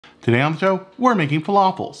Today on the show, we're making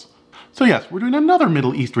falafels. So yes, we're doing another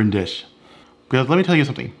Middle Eastern dish. Because let me tell you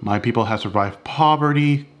something, my people have survived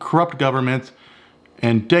poverty, corrupt governments,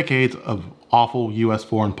 and decades of awful US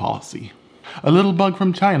foreign policy. A little bug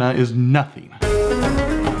from China is nothing.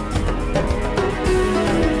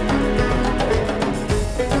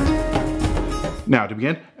 Now to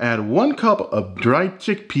begin, add 1 cup of dried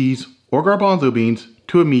chickpeas or garbanzo beans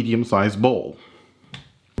to a medium-sized bowl.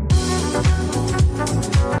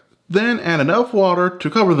 Then add enough water to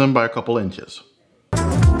cover them by a couple inches.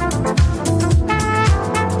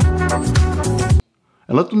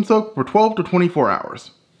 And let them soak for 12 to 24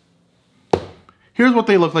 hours. Here's what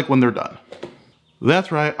they look like when they're done.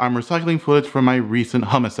 That's right, I'm recycling footage from my recent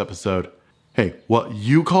hummus episode. Hey, what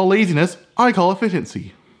you call laziness, I call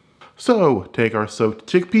efficiency. So, take our soaked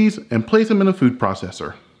chickpeas and place them in a food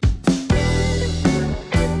processor.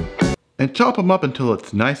 And chop them up until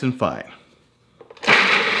it's nice and fine.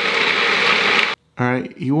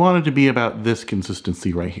 Alright, you want it to be about this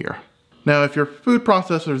consistency right here. Now if your food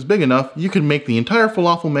processor is big enough, you can make the entire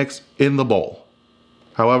falafel mix in the bowl.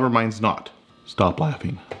 However, mine's not. Stop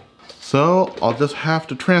laughing. So I'll just have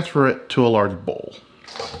to transfer it to a large bowl.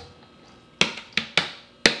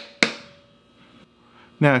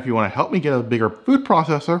 Now if you want to help me get a bigger food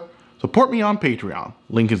processor, support me on Patreon.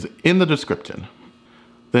 Link is in the description.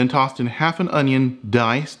 Then toss in half an onion,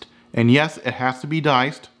 diced, and yes, it has to be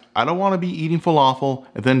diced. I don't want to be eating falafel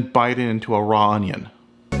and then bite it into a raw onion.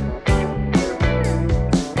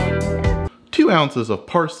 2 ounces of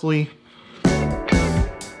parsley.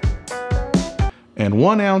 And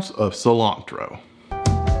 1 ounce of cilantro.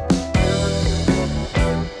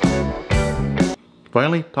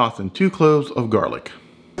 Finally, toss in 2 cloves of garlic.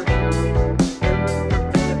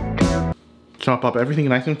 Chop up everything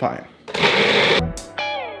nice and fine.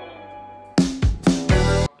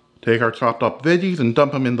 Take our chopped up veggies and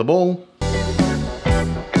dump them in the bowl.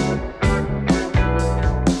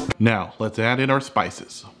 Now, let's add in our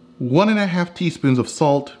spices. 1½ teaspoons of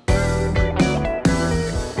salt.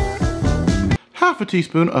 Half a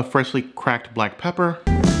teaspoon of freshly cracked black pepper.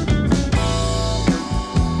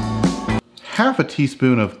 Half a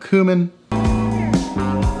teaspoon of cumin.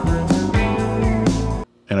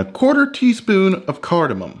 And a 1/4 teaspoon of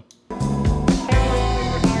cardamom.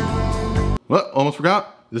 Well, almost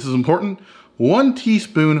forgot. This is important. 1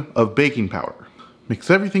 teaspoon of baking powder. Mix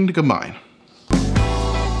everything to combine.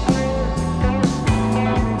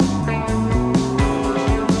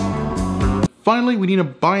 Finally, we need to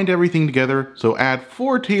bind everything together, so add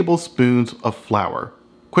 4 tablespoons of flour.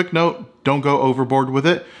 Quick note, don't go overboard with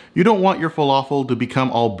it. You don't want your falafel to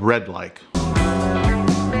become all bread-like.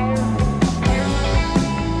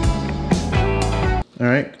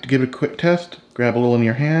 Alright, to give it a quick test, grab a little in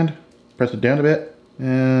your hand, press it down a bit.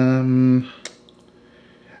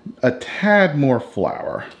 A tad more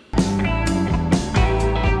flour.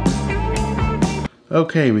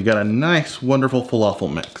 Okay, we got a nice, wonderful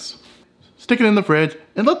falafel mix. Stick it in the fridge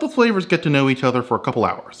and let the flavors get to know each other for a couple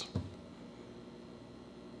hours.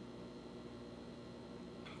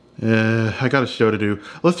 I got a show to do.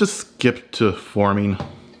 Let's just skip to forming.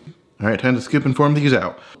 Alright, time to scoop and form these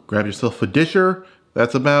out. Grab yourself a disher.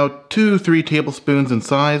 That's about 2-3 tablespoons in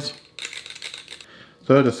size.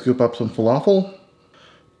 So to scoop up some falafel,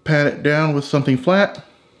 pat it down with something flat,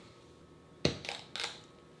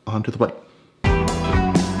 onto the plate.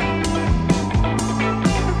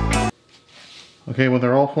 Okay, when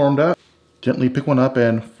they're all formed up, gently pick one up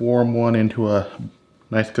and form one into a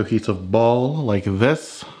nice cohesive ball like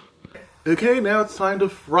this. Okay, now it's time to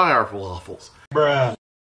fry our falafels. Bruh.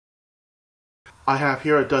 I have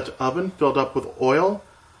here a Dutch oven filled up with oil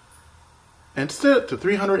and set it to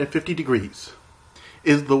 350 degrees.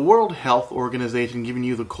 Is the World Health Organization giving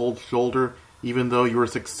you the cold shoulder even though you were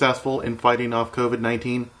successful in fighting off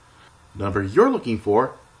COVID-19? The number you're looking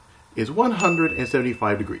for is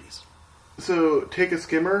 175 degrees. So take a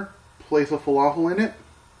skimmer, place a falafel in it,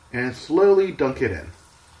 and slowly dunk it in.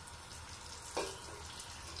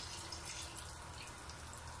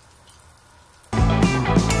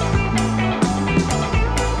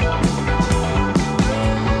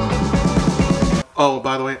 Oh,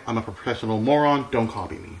 by the way, I'm a professional moron, don't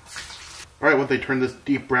copy me. Alright, once they turn this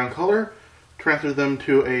deep brown color, transfer them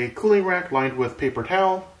to a cooling rack lined with paper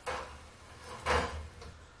towel,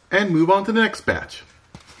 and move on to the next batch.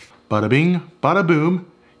 Bada bing, bada boom,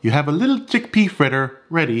 you have a little chickpea fritter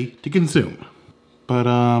ready to consume. But,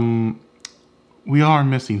 we are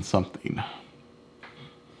missing something.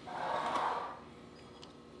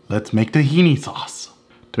 Let's make tahini sauce.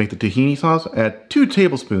 To make the tahini sauce, add 2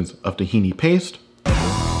 tablespoons of tahini paste,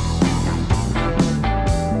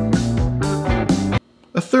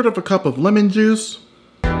 a 1/3 of a cup of lemon juice.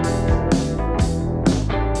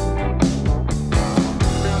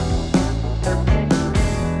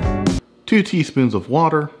 2 teaspoons of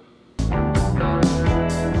water.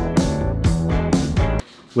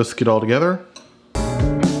 Whisk it all together.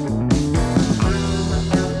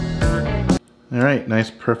 Alright, nice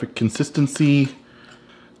perfect consistency.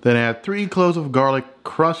 Then add 3 cloves of garlic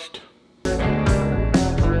crushed.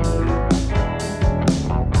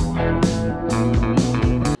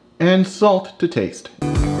 And salt to taste.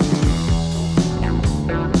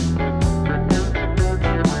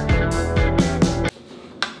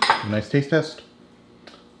 Nice taste test.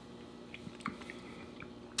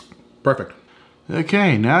 Perfect.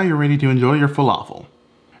 Okay, now you're ready to enjoy your falafel.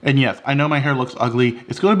 And yes, I know my hair looks ugly.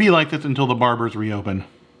 It's going to be like this until the barbers reopen.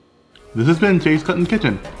 This has been Jay's Cuttin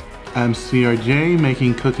Kitchen. I'm CRJ,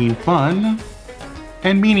 making cooking fun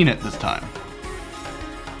and meaning it this time.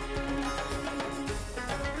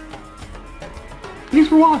 Thanks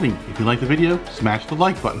for watching. If you liked the video, smash the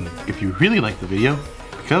like button. If you really like the video,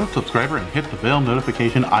 become a subscriber and hit the bell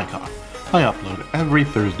notification icon. I upload every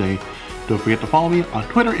Thursday. Don't forget to follow me on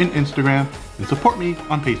Twitter and Instagram and support me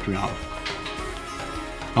on Patreon.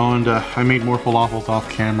 Oh, and I made more falafels off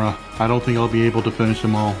camera. I don't think I'll be able to finish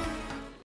them all.